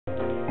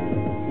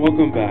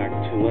Welcome back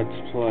to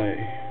Let's Play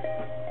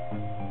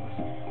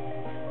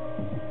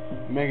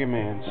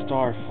MegaMan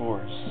Star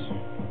Force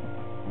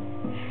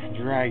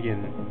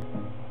Dragon.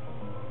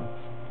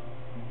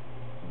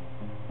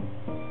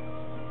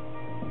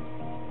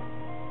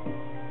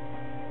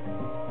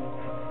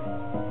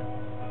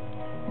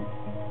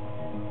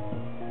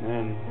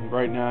 And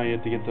right now you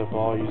have to get the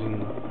ball using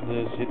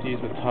this. You have to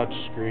use the touch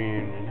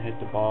screen and hit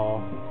the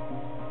ball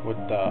with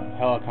the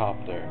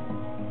helicopter.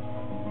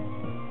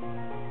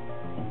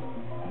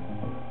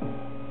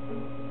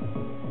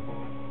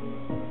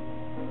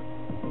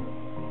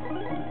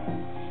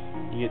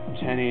 You get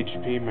 10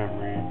 HP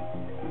memory.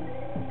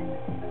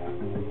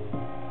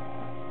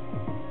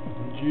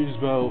 Jeez,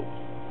 well,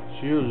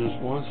 she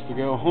just wants to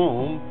go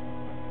home.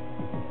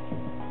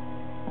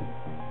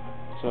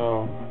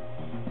 So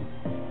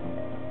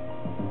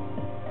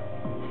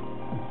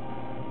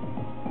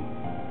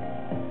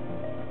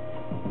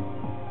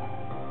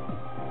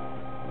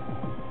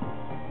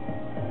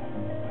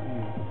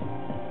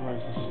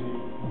where's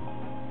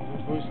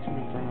the voice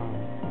coming from?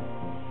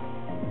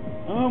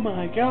 Oh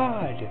my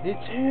god,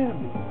 it's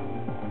him!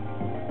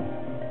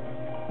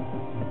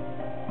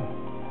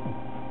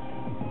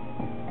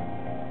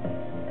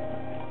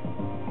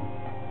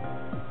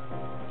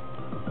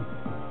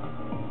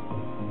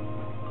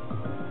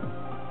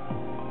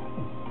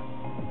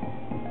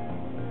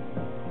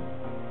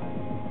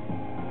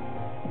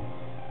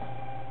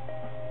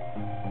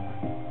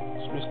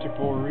 It's Mr.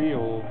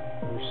 Boreal,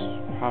 or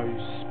how you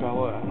spell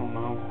it, I don't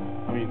know.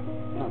 I mean,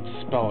 not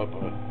spell it,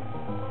 but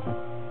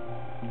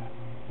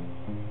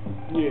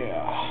yeah.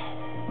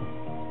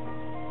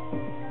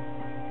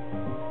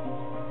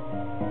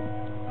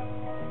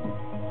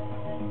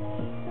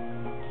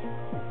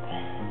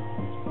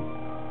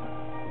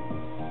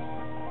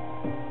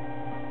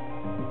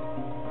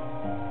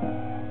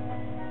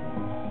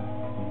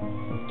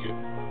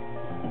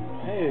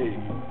 Hey.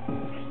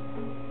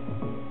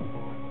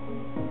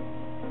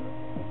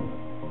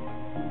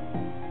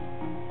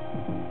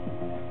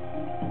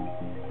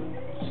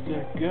 It's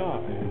that guy.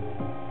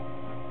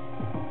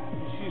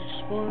 You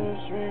explored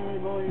this ring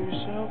by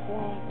yourself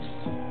once?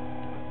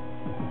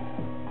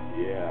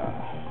 Yeah.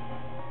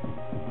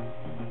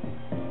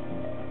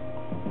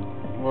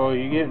 Well,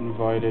 you get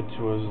invited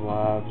to his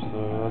lab, so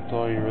that's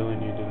all you really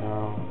need to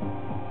know.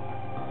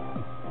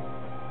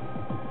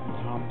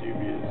 Tom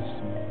Dubious.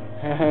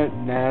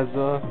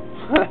 NASA.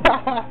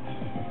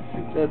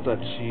 That's a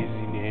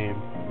cheesy name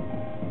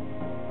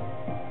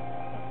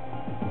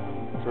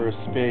for a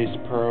space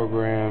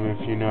program,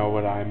 if you know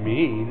what I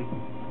mean.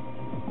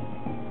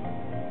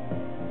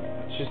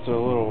 It's just a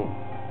little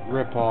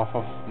rip-off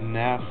of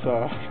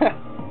NASA.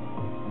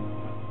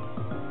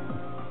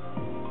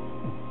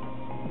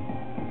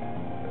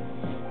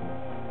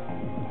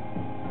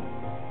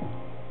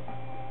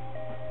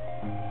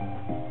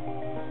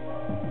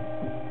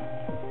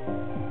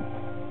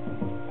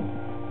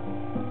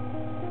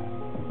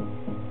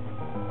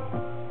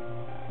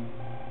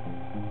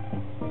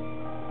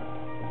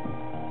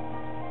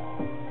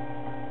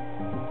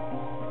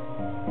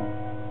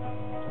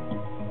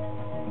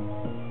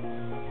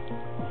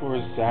 Before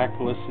Zach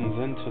listens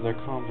into their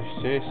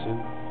conversation,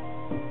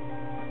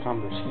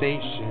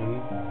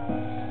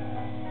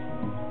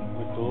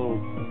 like the little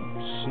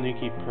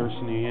sneaky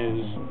person he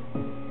is.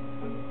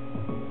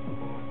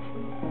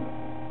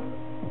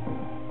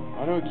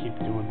 Why do I keep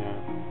doing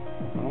that?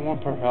 I don't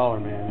want Propeller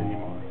Man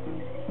anymore.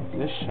 Is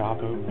this shop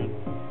open?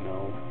 No.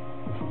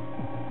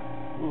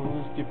 Well,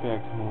 let's get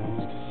back home.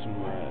 Let's get some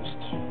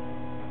rest.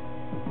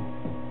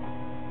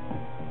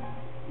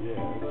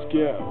 Yeah, let's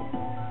go.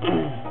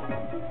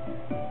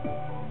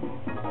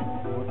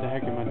 What the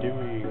heck am I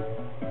doing?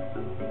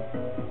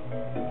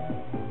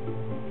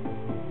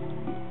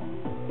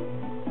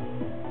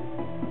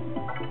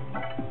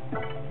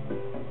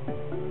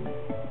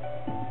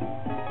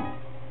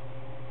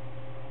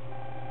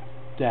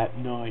 That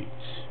night.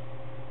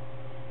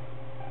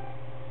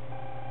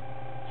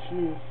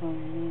 Sure,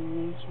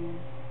 fine, this one.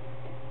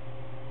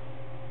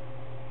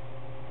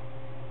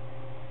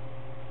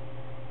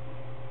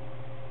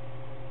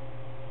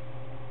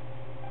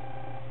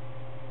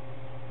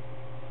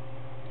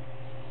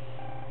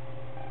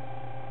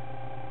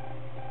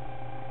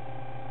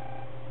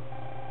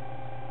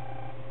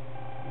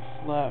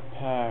 Flat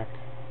pack.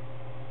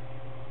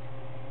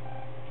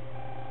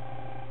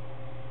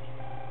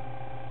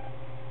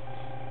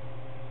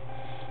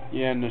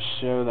 Yeah, in the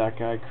show that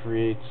guy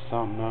creates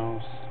something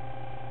else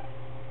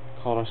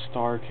called a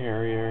star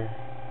carrier.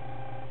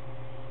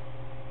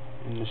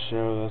 In the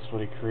show, that's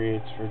what he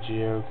creates for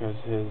Geo, because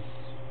his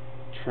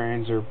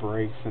transer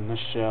breaks in the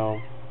shell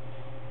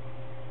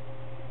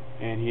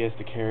and he has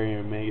to carry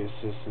a Mega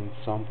System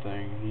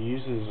something. He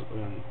uses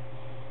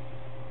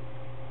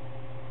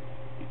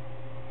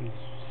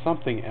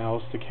something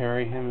else to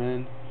carry him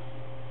in,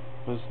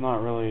 but it's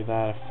not really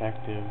that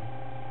effective.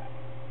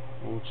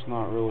 Well, it's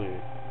not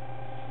really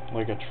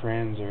like a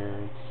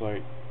transer. It's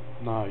like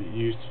not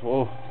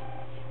useful,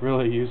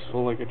 really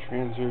useful like a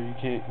transer. You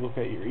can't look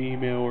at your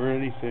email or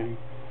anything.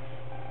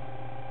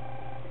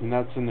 And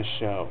that's in the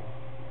show.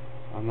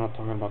 I'm not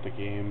talking about the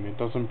game. It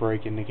doesn't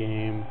break in the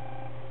game.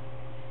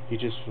 You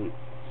just,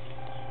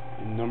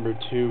 in number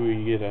 2,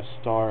 you get a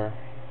star.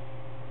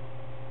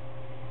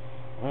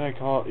 What do I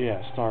call it?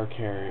 Yeah, star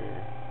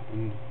carrier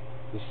in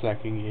the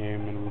second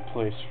game, and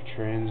replace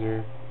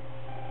Transer.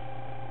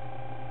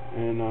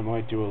 And I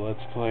might do a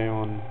let's play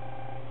on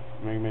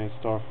MegaMan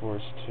Star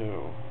Force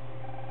 2,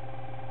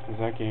 because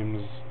that game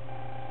is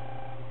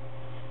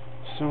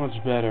so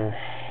much better.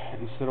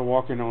 Instead of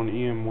walking on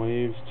EM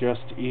waves,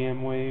 just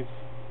EM wave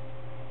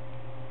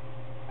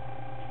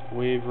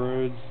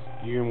roads,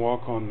 you can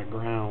walk on the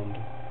ground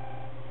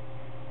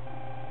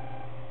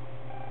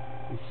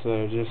instead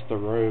of just the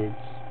roads.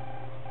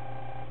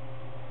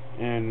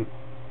 And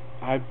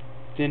I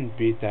didn't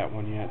beat that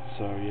one yet,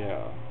 so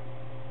yeah.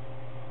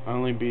 I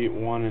only beat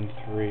 1 and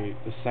 3.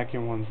 The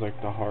second one's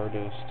like the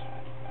hardest,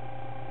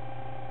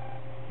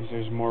 because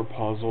there's more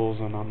puzzles,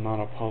 and I'm not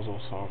a puzzle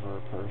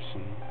solver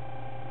person.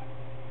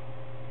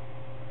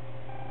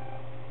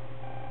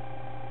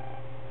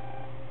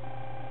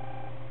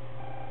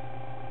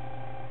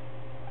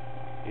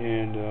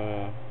 And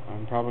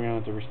I'm probably gonna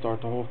have to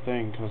restart the whole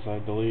thing, because I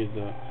deleted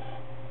the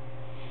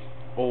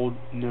old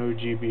no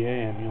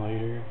GBA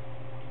emulator,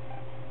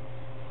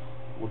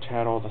 which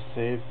had all the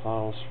save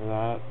files for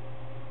that.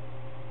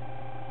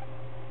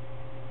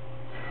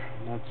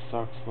 And that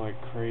sucks like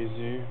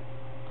crazy,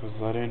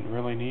 because I didn't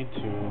really need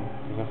to,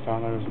 because I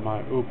found out it was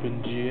my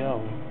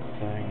OpenGL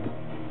thing.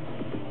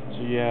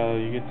 So yeah,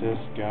 you get this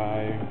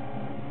guy.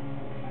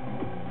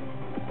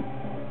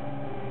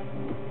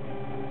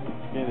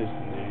 Forget his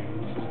name.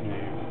 What's his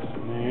name? What's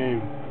his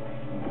name?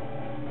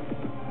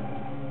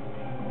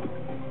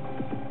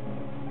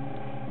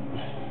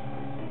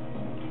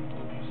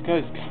 This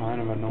guy's kind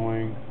of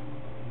annoying.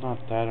 Not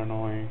that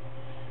annoying.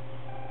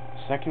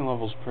 Second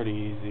level's pretty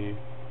easy.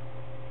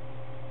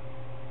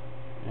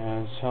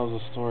 And it tells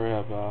a story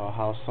about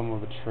how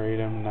someone betrayed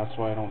him, and that's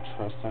why I don't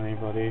trust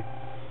anybody.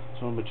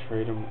 Someone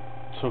betrayed him,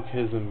 took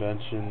his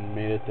invention,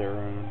 made it their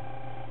own.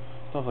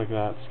 Stuff like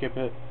that. Skip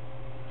it,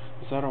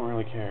 because I don't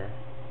really care.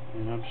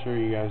 And I'm sure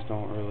you guys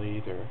don't really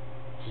either.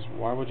 Because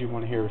why would you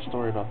want to hear a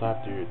story about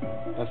that dude?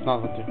 That's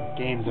not what the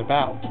game's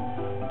about.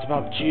 It's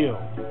about Geo.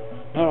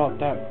 Not about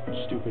that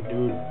stupid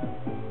dude.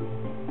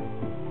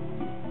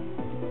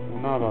 Well,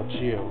 not about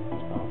Geo.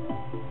 It's about...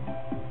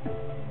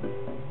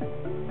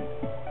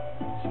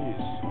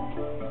 Jeez.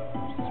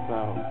 It's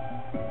about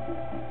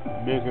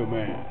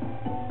MegaMan.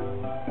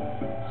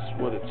 That's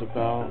what it's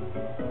about.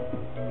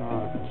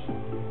 Not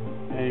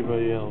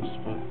anybody else,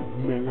 but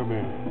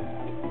MegaMan.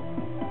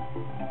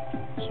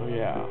 So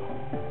yeah,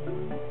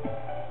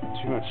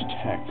 too much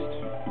text.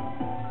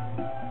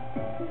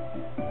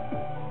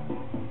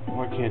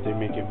 Why can't they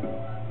make it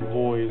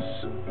voice?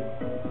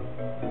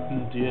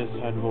 DS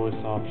had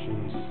voice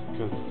options,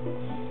 because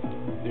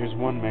there's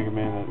one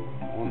MegaMan that,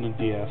 on the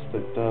DS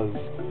that does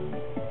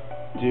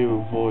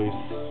do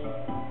voice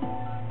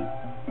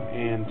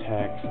and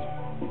text.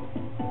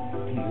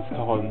 It's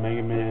called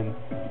MegaMan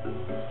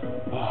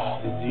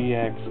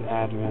ZX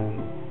Advent.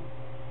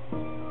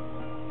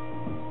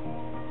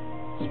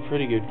 It's a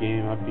pretty good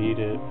game. I beat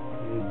it.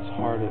 It's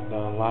hard. The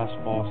last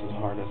boss is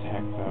hard as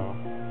heck, though.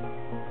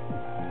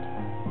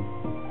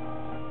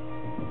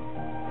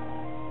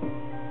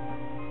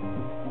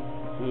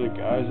 The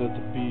guys at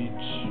the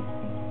beach.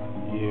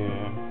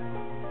 Yeah.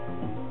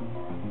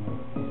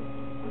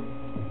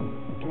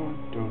 Dun,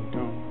 dun,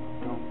 dun,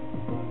 dun,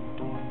 dun,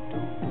 dun, dun,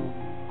 dun.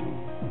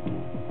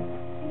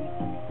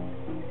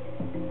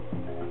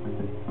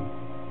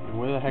 And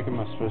where the heck am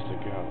I supposed to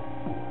go?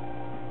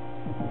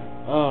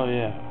 Oh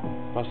yeah,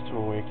 bus to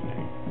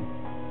Awakening.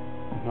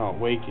 No,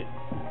 Awaken.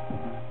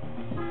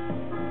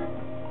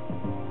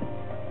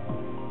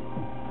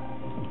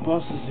 The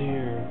bus is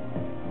here.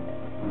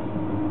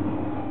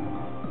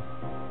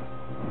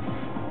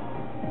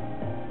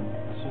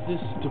 So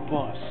this is the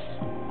bus.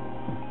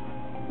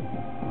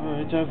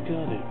 Alright, I've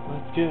got it.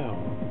 Let's go.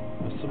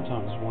 I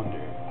sometimes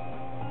wonder.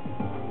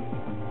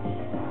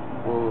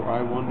 Or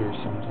I wonder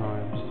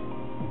sometimes.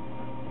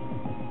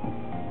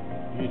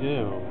 You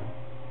do.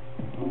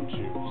 Don't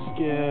you?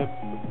 Skip.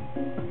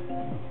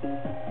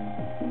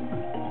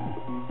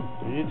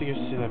 Do you need to go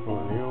see that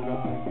real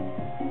guy?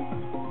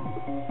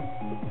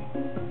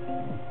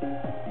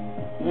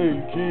 Hey,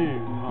 you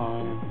came. Hi.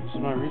 This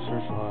is my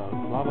research lab.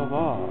 Blah blah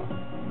blah.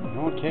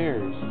 No one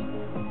cares.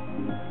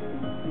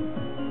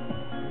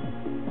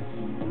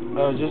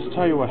 Just to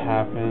tell you what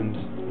happened.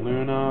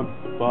 Luna,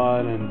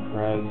 Bud, and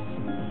Prez,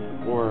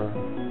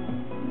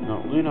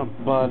 Luna,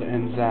 Bud,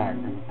 and Zach.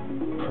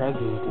 Prez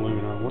is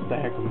Luna. What the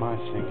heck am I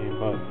thinking?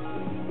 But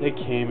they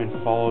came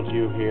and followed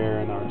you here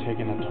and are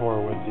taking a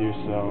tour with you.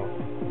 So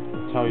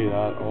I'll tell you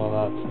that, all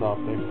that stuff.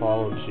 They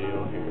followed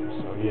Geo here.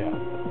 So yeah,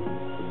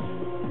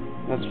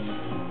 that's.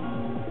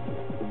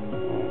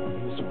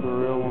 Mr.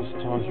 Burrell wants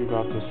to talk to you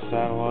about this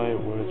satellite,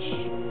 which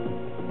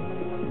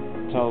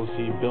tells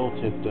he built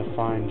it to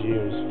find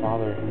Geo's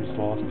father, who's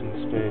lost in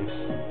space.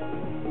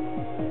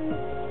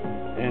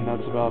 And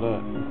that's about it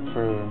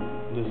for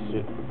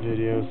this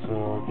video,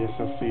 so I guess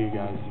I'll see you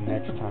guys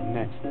next time,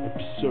 next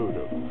episode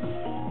of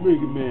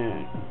Mega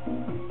Man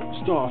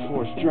Star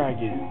Force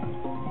Dragon.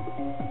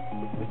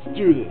 Let's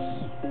do this.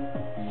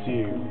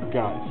 See you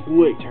guys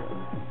later.